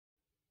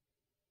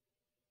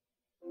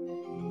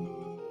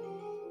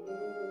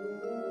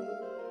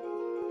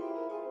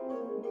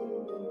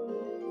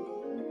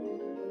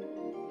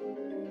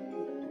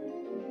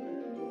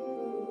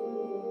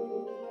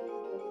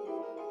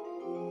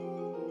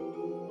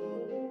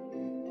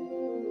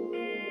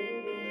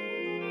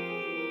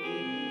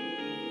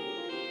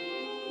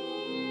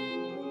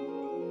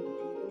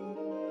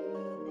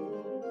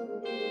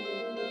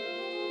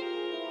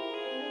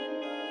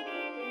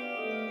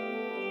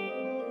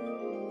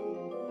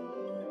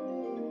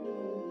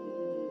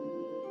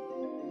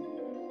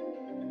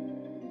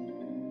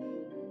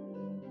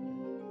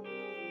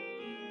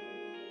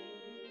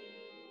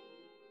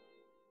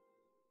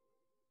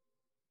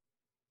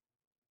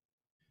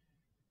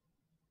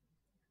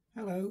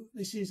Hello,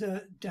 this is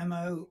a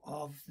demo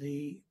of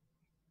the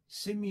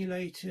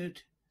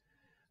simulated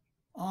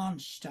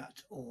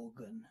Arnstadt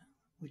organ,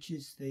 which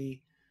is the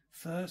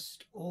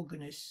first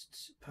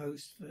organist's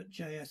post that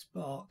J S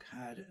Bach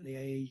had at the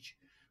age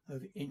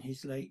of in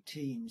his late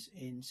teens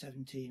in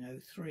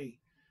 1703.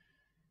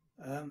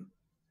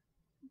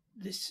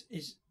 This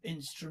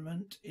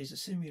instrument is a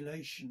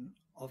simulation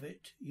of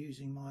it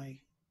using my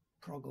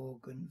Prog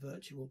Organ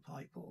virtual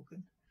pipe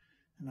organ,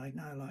 and I'd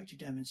now like to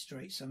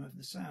demonstrate some of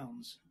the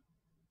sounds.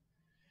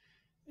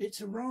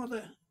 It's a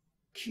rather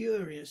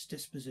curious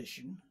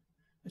disposition,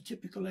 a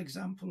typical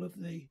example of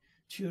the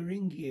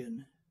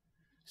Thuringian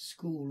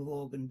school of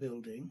organ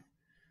building,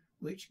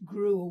 which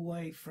grew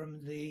away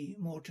from the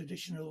more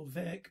traditional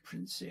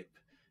Werkprinzip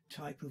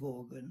type of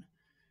organ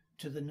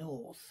to the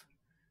north,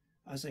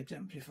 as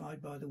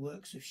exemplified by the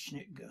works of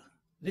Schnitger.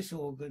 This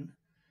organ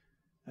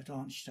at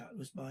Arnstadt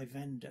was by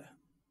Wender.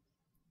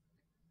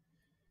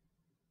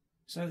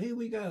 So here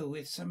we go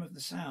with some of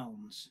the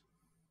sounds.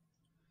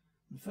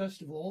 And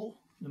first of all,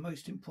 the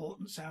most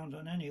important sound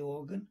on any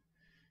organ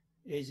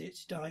is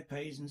its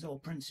diapasons or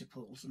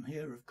principals, and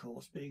here, of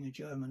course, being a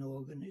German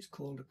organ, it's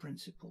called a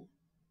principal.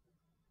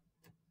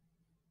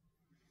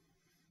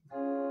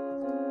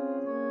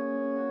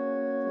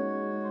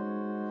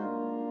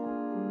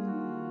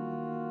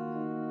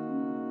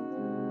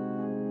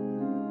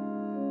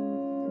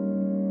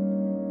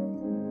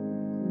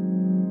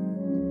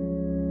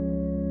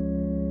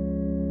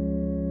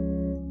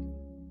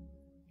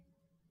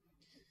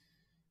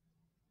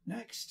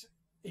 Next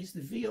is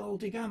the viol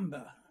di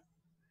gamba.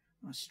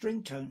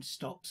 String tone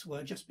stops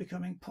were just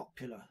becoming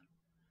popular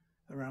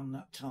around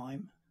that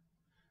time.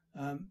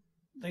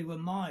 They were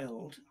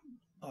mild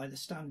by the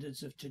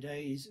standards of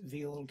today's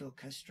viol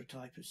d'orchestra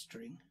type of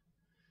string,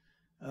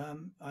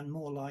 and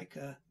more like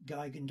a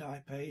Geigen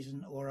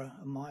diapason or a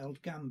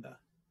mild gamba.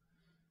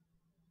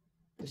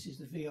 This is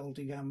the viol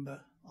di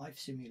gamba I've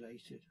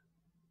simulated.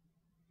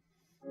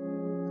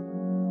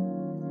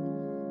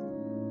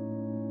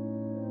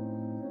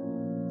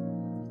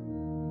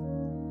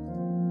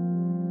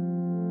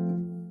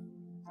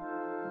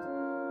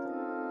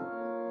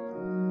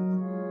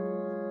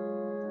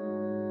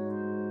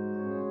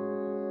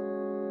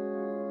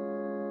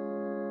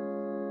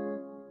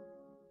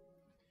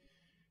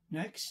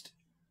 Next,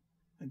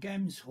 a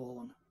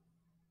Gemshorn,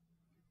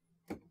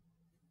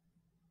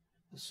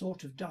 a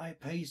sort of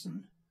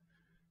diapason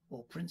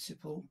or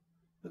principal,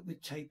 but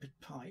with tapered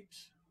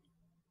pipes.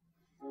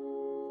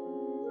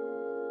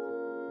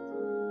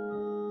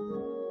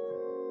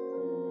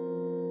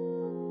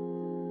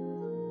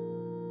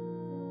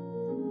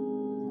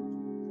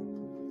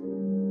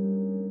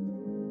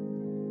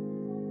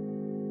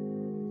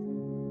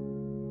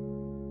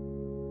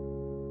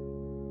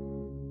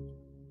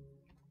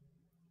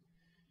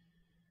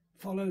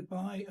 Followed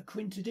by a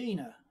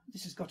quintadina.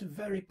 This has got a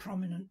very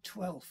prominent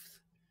 12th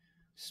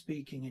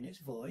speaking in its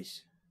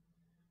voice,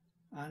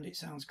 and it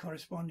sounds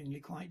correspondingly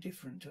quite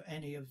different to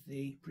any of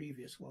the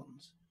previous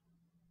ones.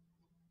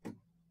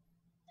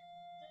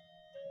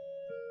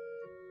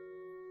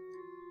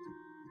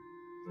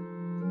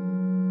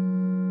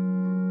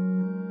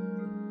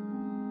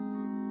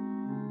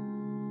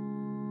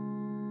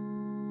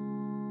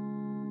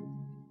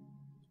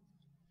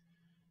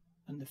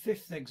 And the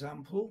 5th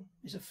example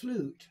is a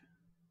flute.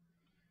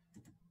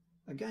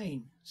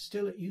 Again,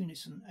 still at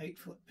unison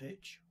 8-foot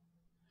pitch.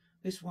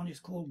 This one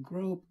is called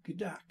grob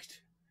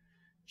gedacht,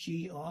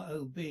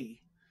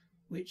 G-R-O-B,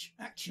 which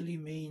actually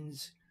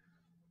means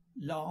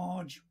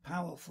large,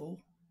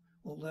 powerful,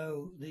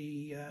 although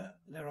there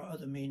are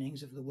other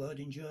meanings of the word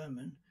in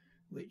German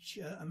which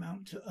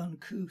amount to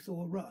uncouth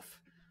or rough.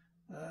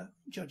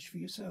 Judge for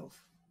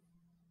yourself.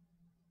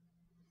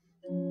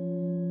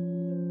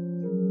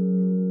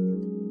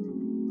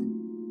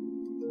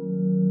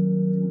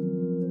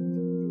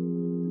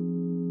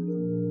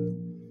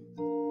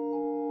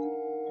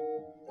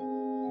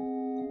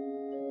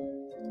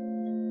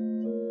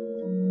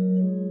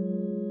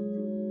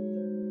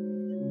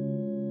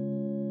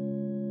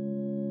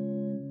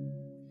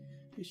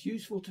 It's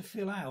useful to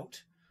fill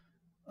out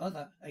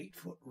other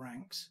 8-foot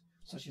ranks,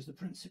 such as the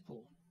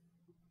principal.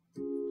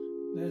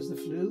 There's the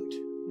flute.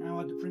 Now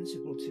add the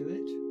principal to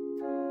it.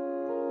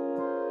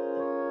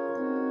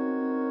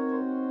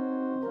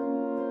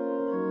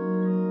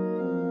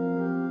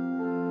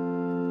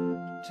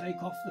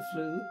 Take off the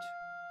flute.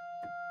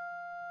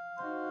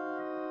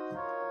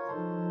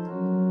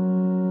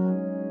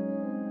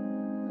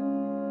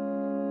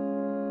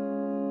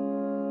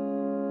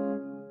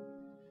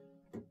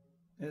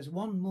 There's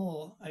one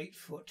more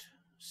 8-foot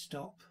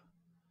stop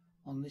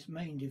on this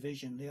main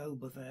division, the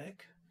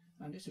Oberwerk,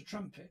 and it's a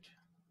trumpet.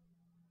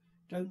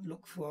 Don't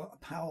look for a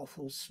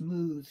powerful,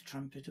 smooth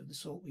trumpet of the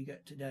sort we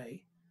get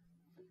today.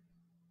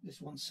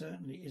 This one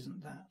certainly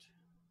isn't that.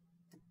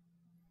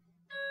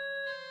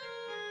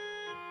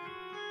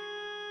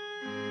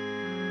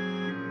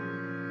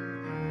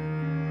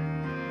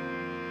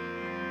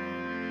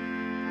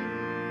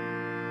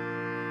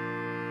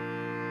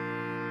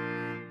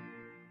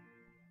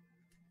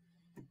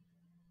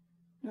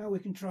 Now we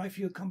can try a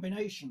few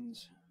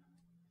combinations.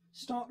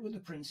 Start with the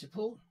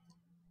principal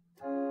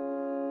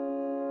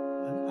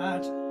and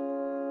add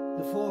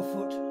the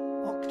 4-foot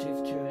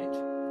octave to it.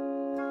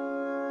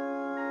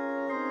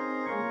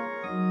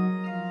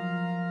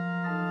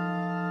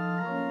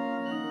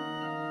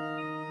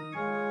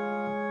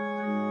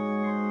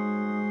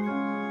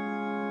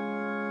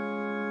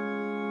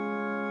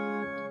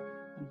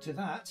 And to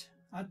that,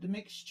 add the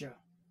mixture.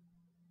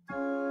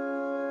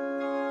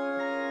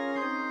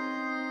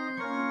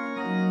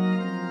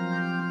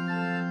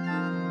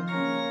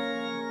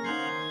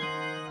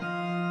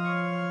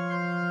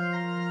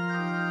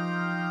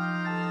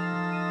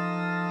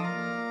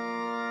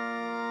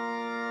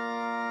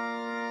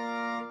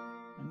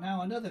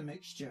 Another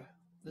mixture,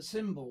 the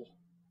cymbal.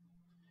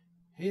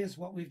 Here's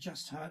what we've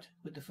just had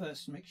with the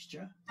first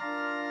mixture.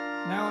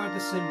 Now add the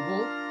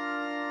cymbal.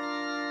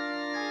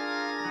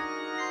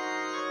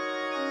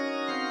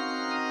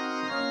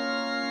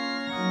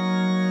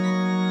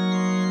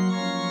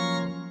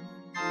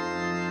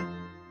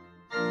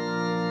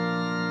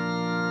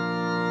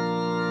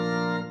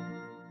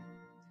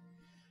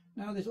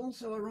 Now there's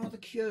also a rather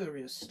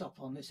curious stop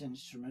on this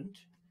instrument.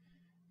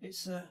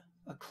 It's a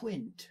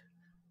quint.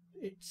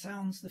 It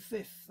sounds the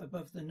fifth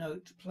above the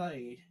note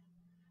played.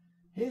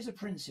 Here's a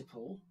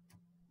principal,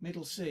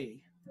 middle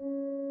C.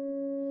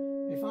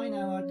 If I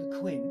now add the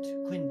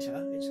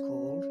quinta it's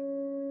called,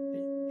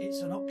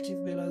 it's an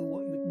octave below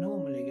what you would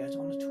normally get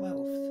on a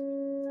 12th.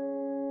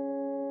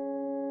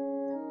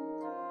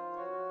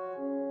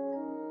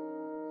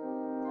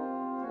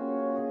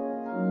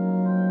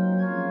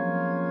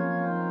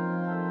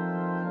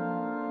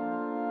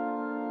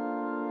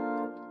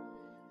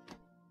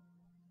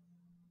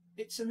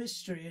 It's a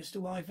mystery as to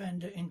why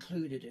Wender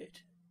included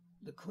it.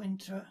 The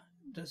quinta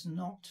does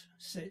not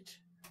sit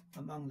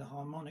among the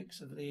harmonics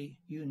of the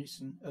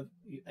unison of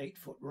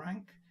 8-foot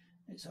rank.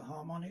 It's a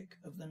harmonic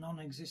of the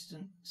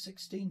non-existent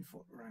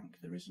 16-foot rank.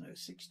 There is no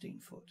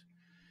 16-foot.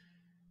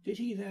 Did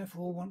he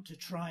therefore want to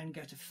try and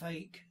get a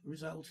fake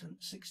resultant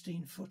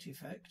 16-foot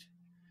effect?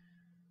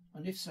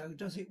 And if so,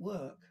 does it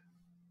work?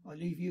 I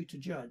leave you to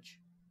judge.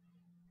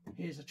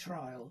 Here's a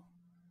trial.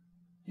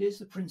 Here's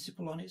the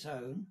principal on its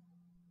own.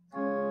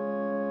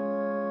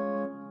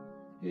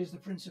 Here's the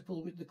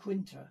principal with the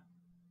quinta.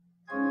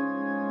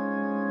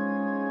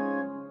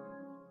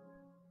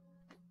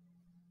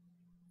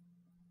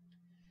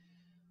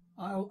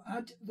 I'll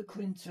add the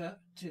quinta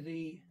to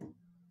the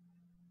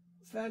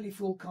fairly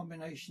full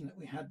combination that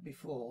we had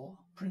before.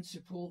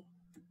 Principal,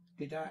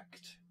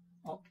 gedacht,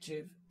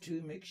 octave,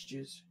 2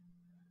 mixtures,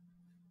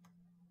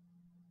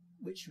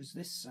 which was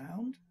this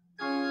sound.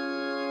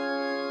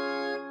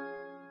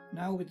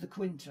 Now with the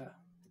quinta.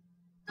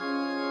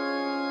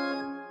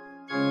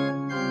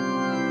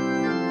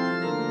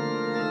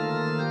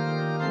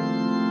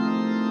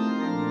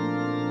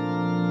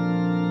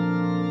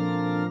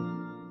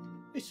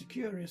 It's a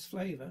curious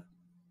flavour,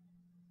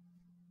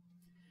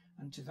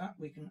 and to that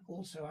we can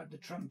also add the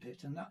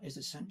trumpet, and that is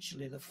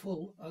essentially the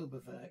full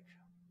Oberwerk.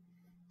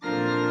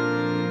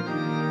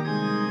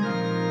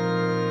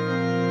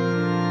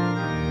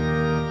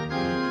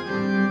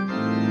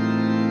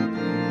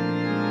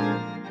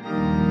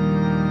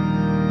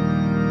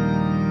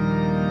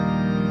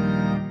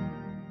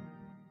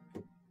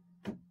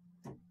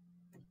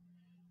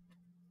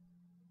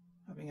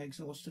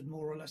 Exhausted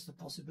more or less the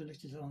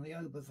possibilities on the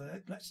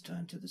Oberwerk, let's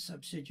turn to the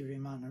subsidiary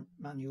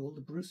manual,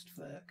 the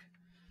Brustwerk,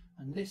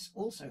 and this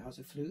also has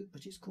a flute,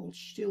 but it's called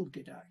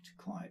Stillgedacht,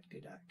 quiet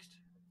gedacht.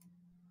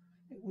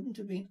 It wouldn't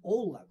have been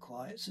all that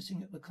quiet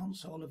sitting at the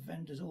console of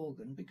Wender's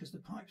organ, because the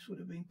pipes would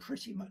have been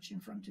pretty much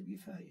in front of your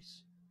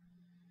face,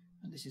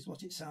 and this is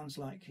what it sounds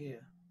like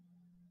here.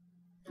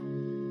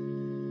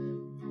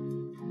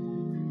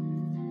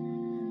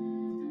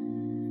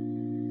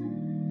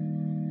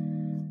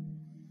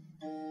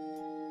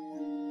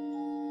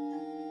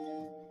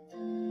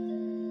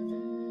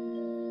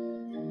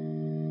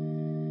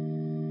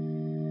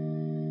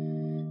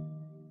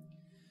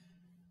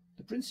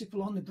 The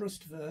principal on the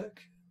Brustwerk,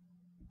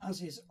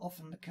 as is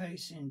often the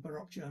case in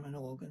Baroque German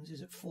organs,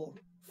 is at 4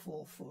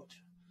 foot.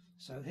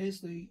 So here's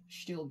the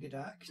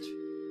Stillgedacht,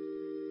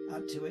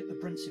 add to it the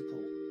principal.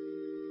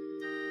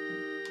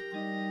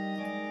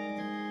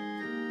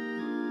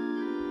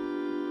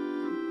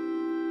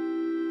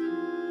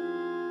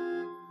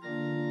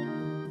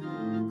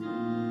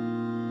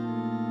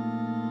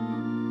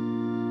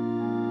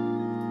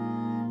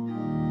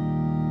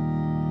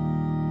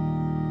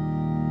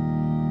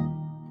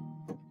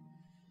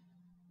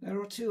 There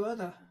are 2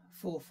 other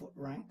 4-foot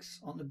ranks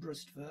on the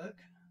Brustwerk.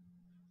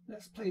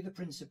 Let's play the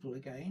principal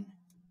again.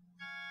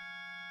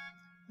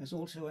 There's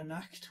also a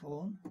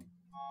Nachthorn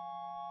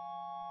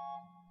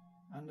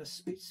and a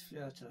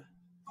Spitzflöte.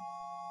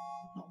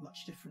 Not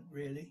much different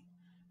really.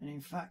 And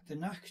in fact the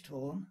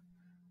Nachthorn,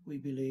 we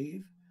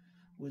believe,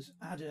 was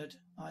added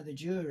either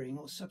during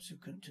or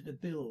subsequent to the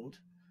build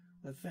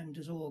of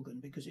Wender's organ,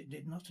 because it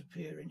did not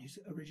appear in his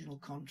original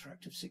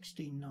contract of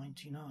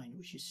 1699,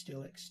 which is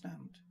still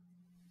extant.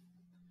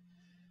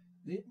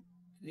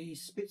 the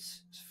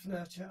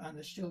Spitzflöte and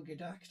the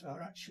Stillgedacht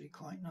are actually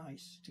quite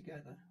nice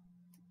together.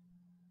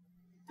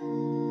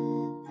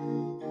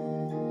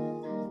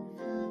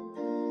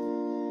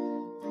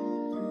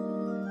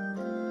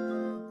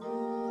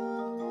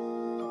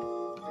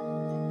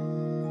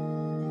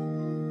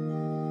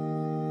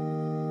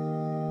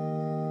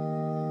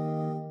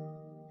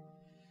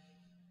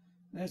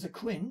 There's a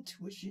quint,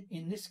 which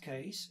in this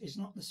case is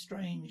not the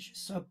strange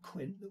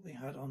sub-quint that we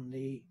had on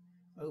the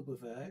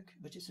Oberwerk,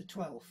 but it's a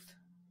 12th.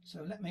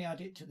 So let me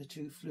add it to the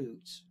two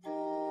flutes.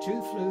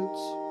 Two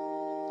flutes,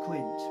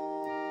 quint.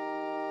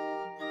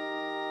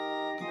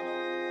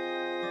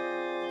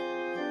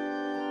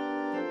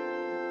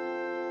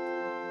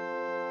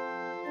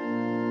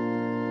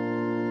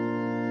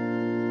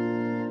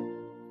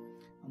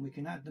 And we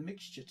can add the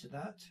mixture to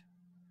that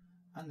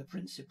and the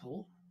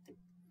principal.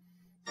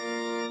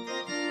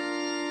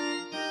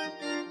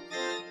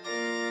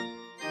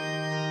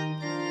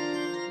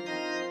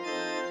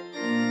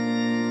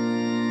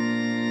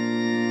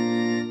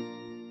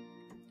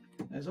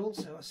 There's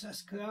also a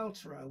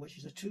sesquialtero, which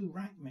is a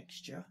two-rank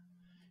mixture.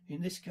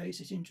 In this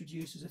case it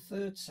introduces a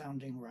third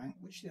sounding rank,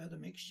 which the other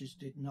mixtures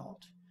did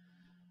not.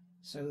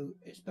 So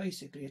it's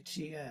basically a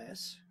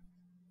tierce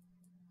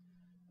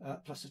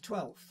plus a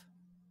 12th.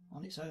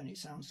 On its own it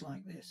sounds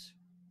like this.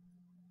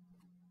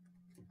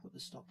 Put the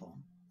stop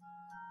on.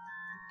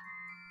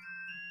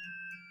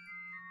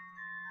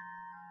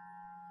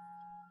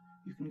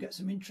 You can get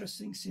some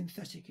interesting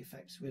synthetic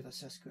effects with a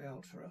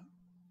sesquialtero.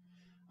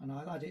 And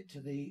I'll add it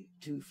to the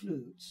two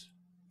flutes.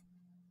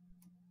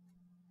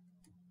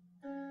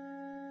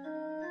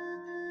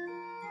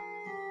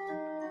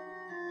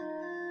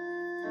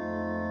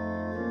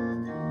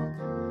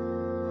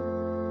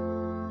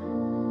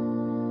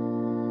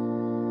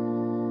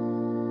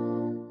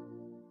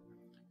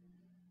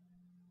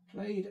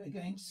 Played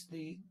against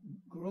the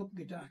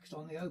Grobgedacht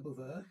on the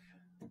Oberwerk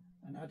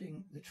and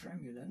adding the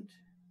tremulant,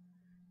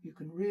 you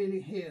can really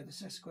hear the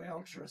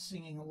sesquialtero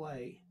singing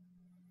away.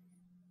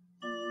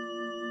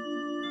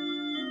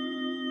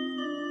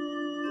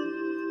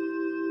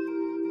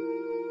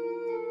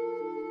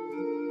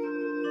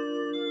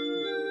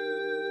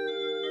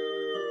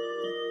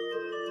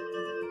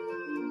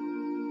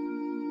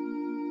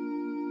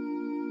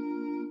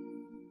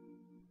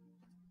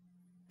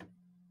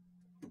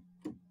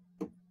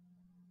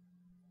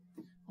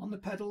 On the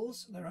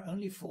pedals there are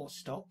only 4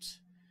 stops.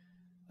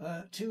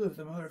 2 of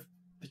them are of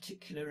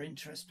particular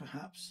interest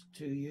perhaps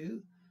to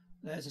you.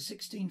 There's a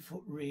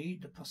 16-foot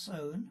reed, the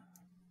Posaune.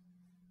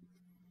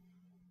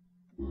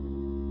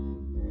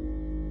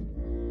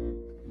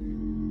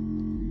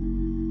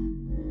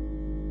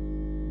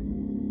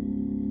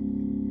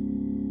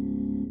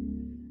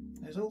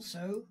 There's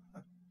also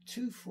a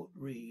 2-foot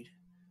reed.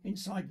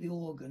 Inside the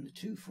organ, the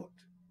 2-foot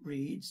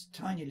reeds,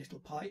 tiny little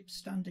pipes,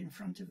 stand in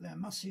front of their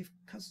massive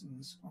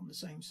cousins on the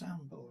same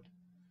soundboard.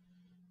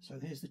 So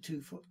here's the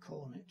 2-foot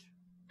cornet.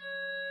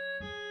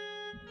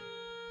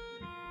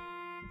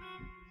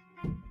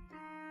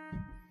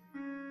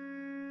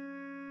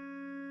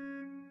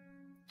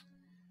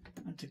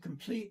 And to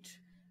complete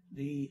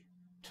the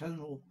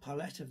tonal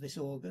palette of this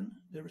organ,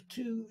 there are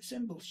 2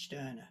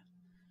 Cymbelsterne,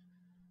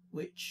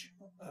 which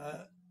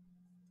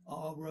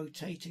are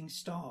rotating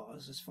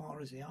stars as far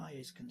as the eye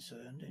is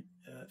concerned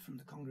from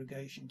the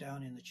congregation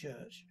down in the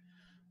church,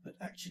 but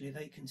actually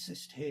they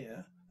consist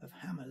here of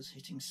hammers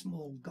hitting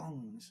small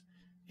gongs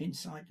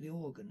inside the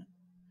organ.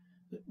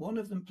 One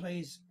of them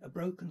plays a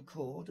broken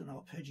chord, an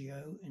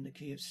arpeggio in the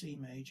key of C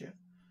major.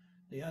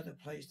 The other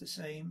plays the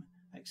same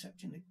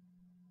except in the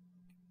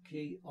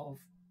key of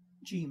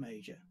G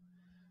major.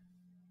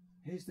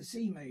 Here's the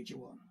C major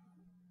one.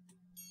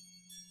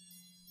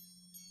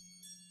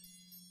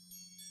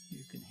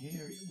 You can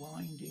hear it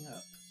winding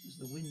up as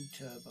the wind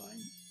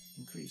turbine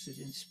increases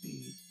in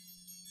speed.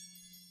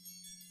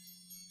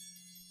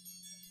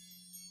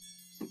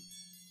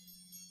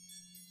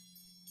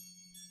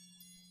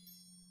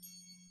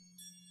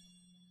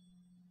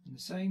 And the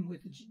same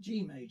with the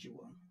G major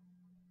one.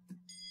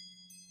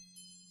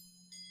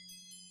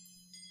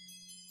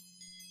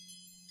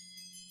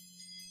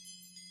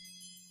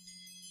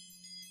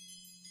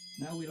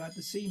 Now we'll add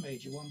the C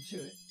major one to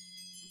it.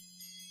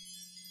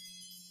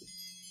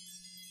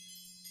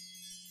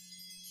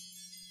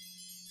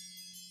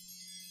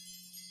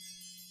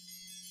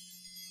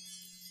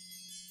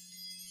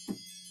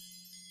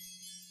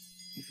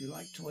 If you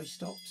like toy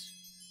stops,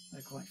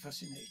 they're quite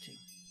fascinating.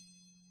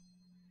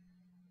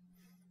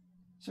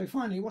 So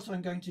finally, what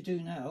I'm going to do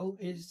now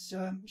is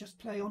just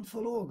play on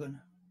full organ.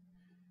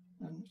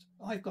 And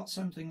I've got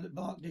something that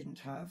Bach didn't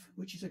have,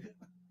 which is a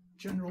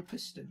general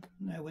piston.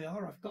 And there we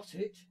are, I've got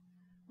it.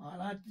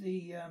 I'll add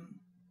the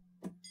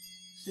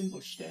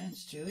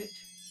Cymbelsterns to it,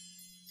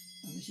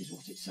 and this is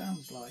what it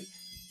sounds like.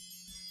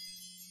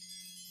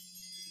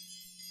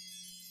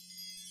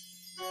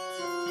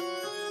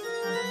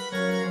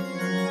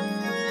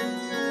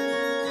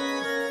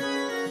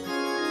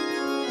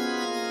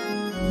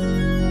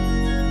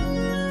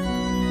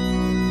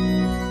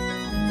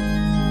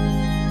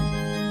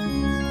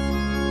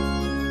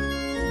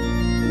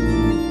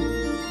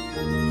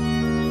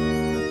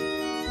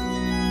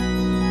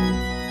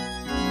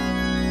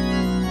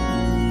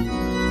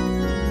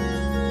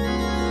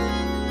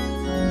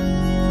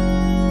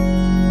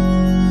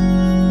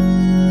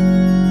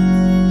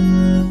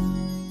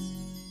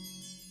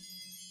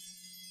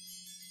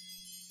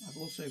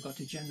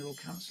 general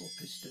cancel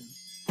piston.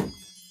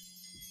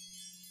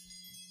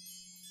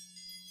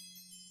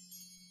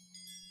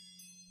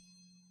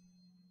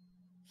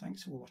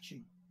 Thanks for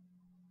watching.